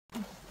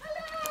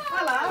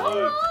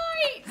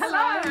Right.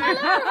 Hello. Hello,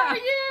 how are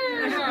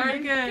you?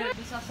 Very good.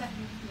 This is our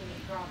second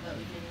community grant that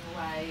we're giving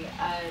away.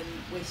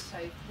 We're so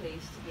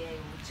pleased to be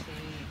able to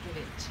give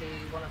it to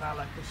one of our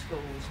local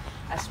schools,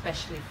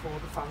 especially for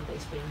the fund that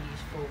it's being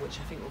used for,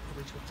 which I think we'll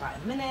probably talk about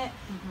in a minute.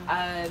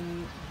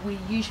 We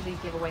usually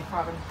give away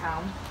 £500,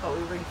 but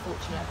we're really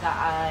fortunate that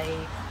a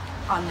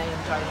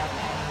unnamed donor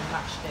came and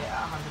matched it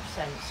at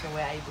 100%, so we're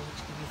able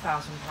to give you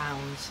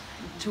 £1,000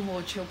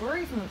 towards your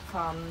bereavement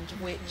fund,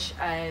 which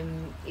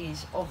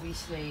is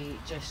obviously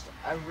just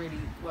a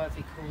really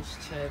worthy cause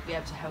to be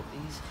able to help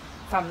these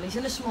families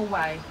in a small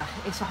way.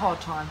 It's a hard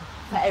time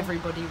for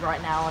everybody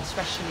right now,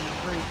 especially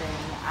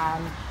grieving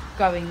and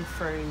going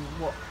through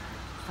what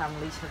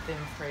families have been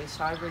through,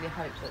 so I really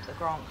hope that the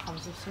grant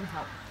comes of some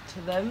help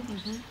to them.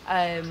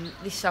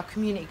 This is our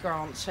community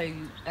grant, so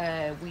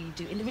we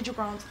do individual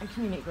grants and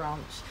community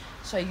grants,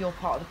 so you're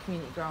part of the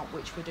community grant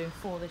which we're doing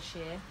 4 this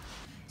year.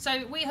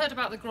 So we heard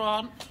about the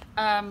grant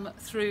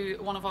through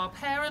one of our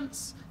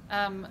parents,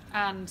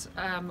 and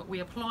we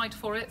applied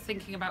for it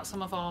thinking about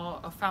some of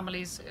our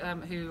families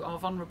who are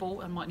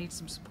vulnerable and might need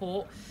some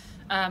support.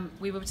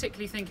 We were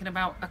particularly thinking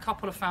about a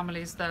couple of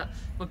families that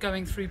were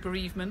going through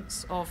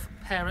bereavements of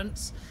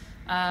parents,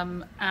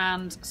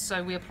 and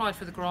so we applied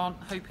for the grant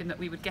hoping that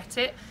we would get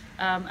it,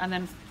 and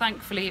then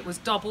thankfully it was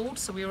doubled,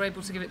 so we were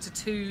able to give it to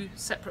 2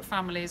 separate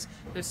families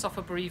who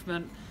suffer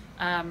bereavement,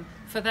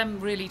 for them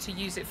really to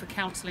use it for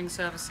counselling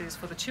services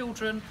for the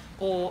children,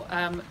 or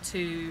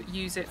to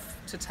use it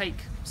to take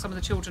some of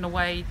the children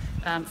away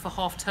for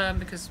half term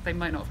because they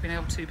might not have been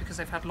able to because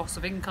they've had loss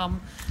of income,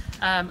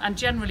 and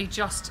generally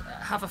just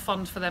have a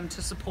fund for them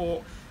to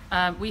support.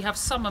 We have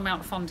some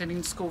amount of funding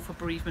in school for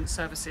bereavement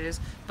services,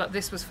 but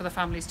this was for the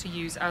families to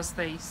use as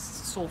they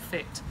saw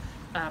fit,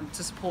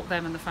 to support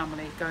them and the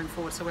family going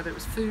forward. So whether it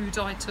was food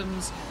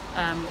items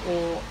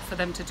or for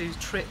them to do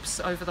trips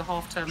over the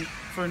half term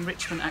for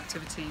enrichment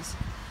activities.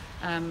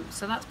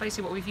 So that's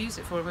basically what we've used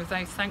it for, and we're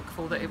very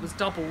thankful that it was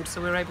doubled,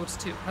 so we were able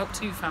to help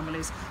 2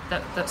 families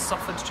that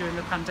suffered during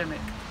the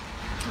pandemic.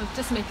 Well,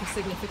 just make a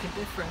significant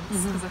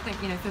difference, because I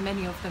think, you know, for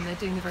many of them they're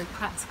doing the very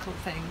practical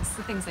things,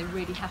 the things they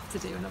really have to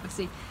do, and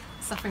obviously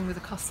suffering with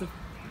the cost of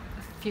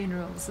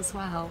funerals as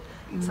well.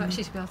 So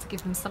actually to be able to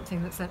give them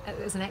something that's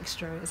as an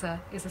extra is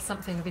a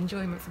something of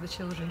enjoyment for the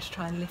children, to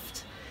try and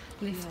lift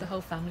the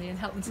whole family and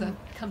help them to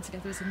come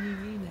together as a new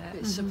unit.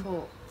 It's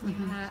support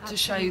to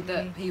show absolutely.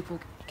 that people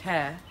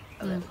care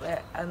a little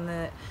bit, and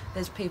that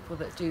there's people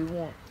that do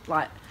want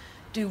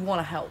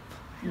to help.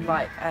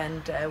 Like,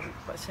 and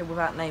so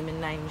without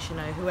naming names, you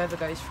know, whoever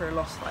goes through a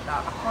loss like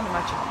that, I can't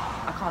imagine.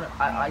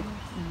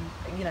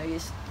 You know,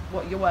 it's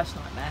what your worst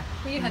nightmare.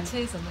 Well, you had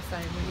tears on the phone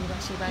when you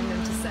actually rang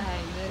them to say,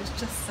 you know, it was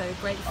just so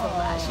grateful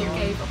that actually you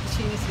gave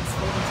opportunities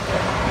for them to go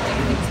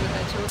and do things with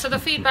their children. So the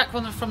feedback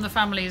from the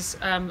families,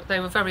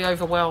 they were very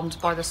overwhelmed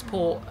by the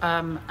support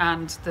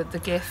and the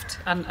gift,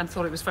 and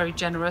thought it was very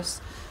generous,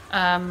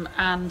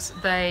 and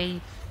they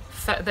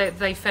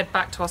fed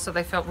back to us that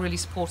they felt really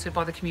supported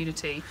by the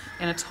community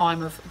in a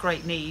time of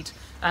great need.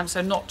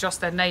 So not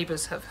just their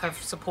neighbours have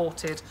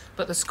supported,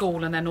 but the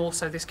school, and then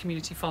also this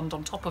community fund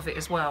on top of it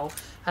as well,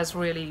 has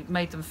really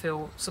made them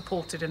feel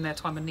supported in their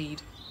time of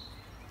need.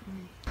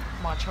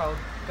 My child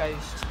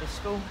goes to this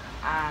school,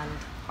 and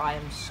I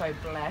am so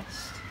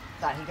blessed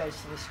that he goes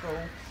to this school.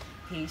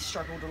 He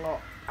struggled a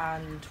lot,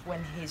 and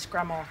when his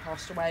grandma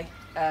passed away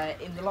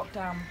in the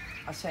lockdown,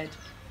 I said,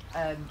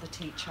 the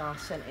teacher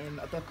sent him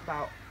a book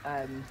about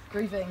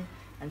grieving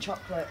and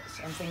chocolates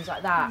and things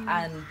like that,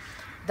 and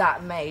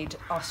that made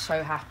us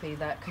so happy,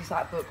 that because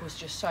that book was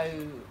just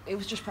it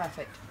was just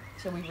perfect,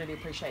 so we really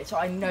appreciate it. So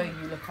I know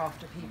you look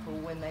after people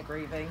when they're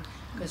grieving,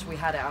 because we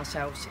had it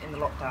ourselves in the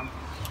lockdown.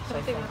 But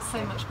I think that's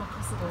so much more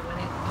possible when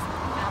it's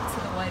out to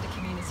the wider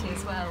community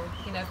as well.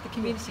 You know, if the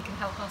community can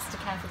help us to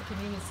care for the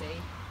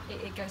community,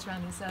 it goes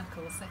round in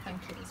circles, so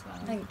thank you as well.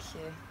 Thank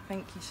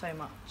you so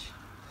much.